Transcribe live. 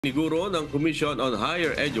Guro ng Commission on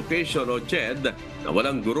Higher Education o CHED na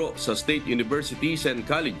walang guro sa state universities and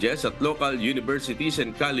colleges at local universities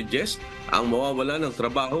and colleges ang mawawalan ng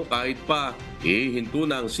trabaho kahit pa ihinto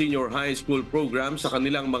ng senior high school program sa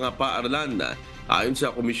kanilang mga paaralan. Ayon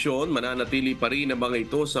sa komisyon, mananatili pa rin ang mga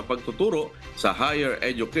ito sa pagtuturo sa higher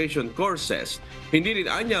education courses. Hindi rin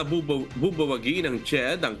anya bubawagi ng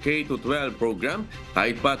CHED ang K-12 program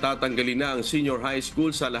kahit pa tatanggalin na ang senior high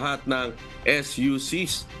school sa lahat ng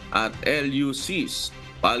SUCs at LUCs.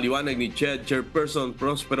 Paliwanag ni CHED Chairperson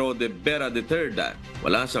Prospero de Vera III,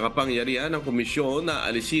 wala sa kapangyarihan ng komisyon na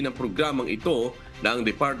alisin ang programang ito ng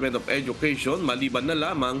Department of Education maliban na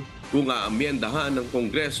lamang kung aamyendahan ng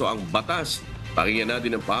Kongreso ang batas. Pakinggan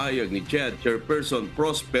natin ang pahayag ni CHED Chairperson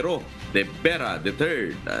Prospero de Vera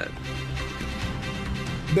III.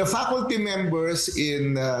 The faculty members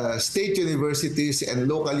in state universities and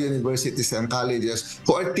local universities and colleges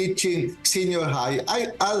who are teaching senior high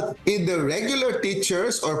are either regular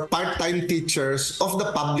teachers or part-time teachers of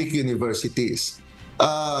the public universities.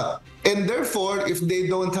 And therefore, if they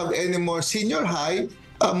don't have any more senior high,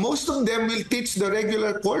 most of them will teach the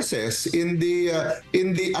regular courses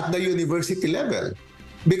at the university level,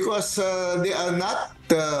 because they are not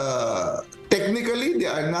technically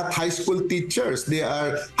they are not high school teachers. They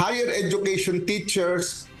are higher education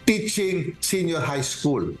teachers teaching senior high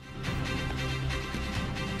school.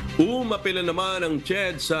 Umapela naman ang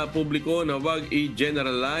CHED sa publiko na huwag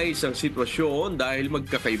i-generalize ang sitwasyon dahil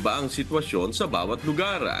magkakaiba ang sitwasyon sa bawat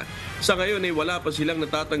lugar. Sa ngayon ay wala pa silang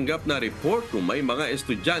natatanggap na report kung may mga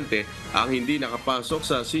estudyante ang hindi nakapasok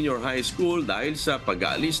sa senior high school dahil sa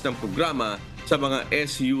pag-aalis ng programa sa mga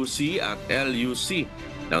SUC at LUC.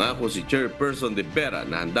 Nangako si Chairperson de Vera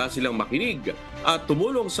na handa silang makinig at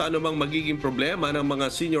tumulong sa anumang magiging problema ng mga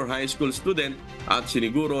senior high school student at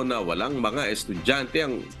siniguro na walang mga estudyante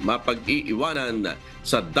ang mapag-iiwanan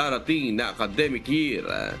sa darating na academic year.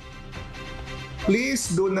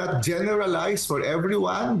 Please do not generalize for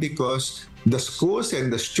everyone, because the schools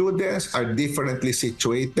and the students are differently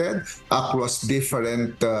situated across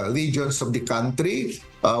different regions of the country.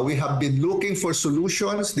 We have been looking for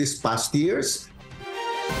solutions these past years.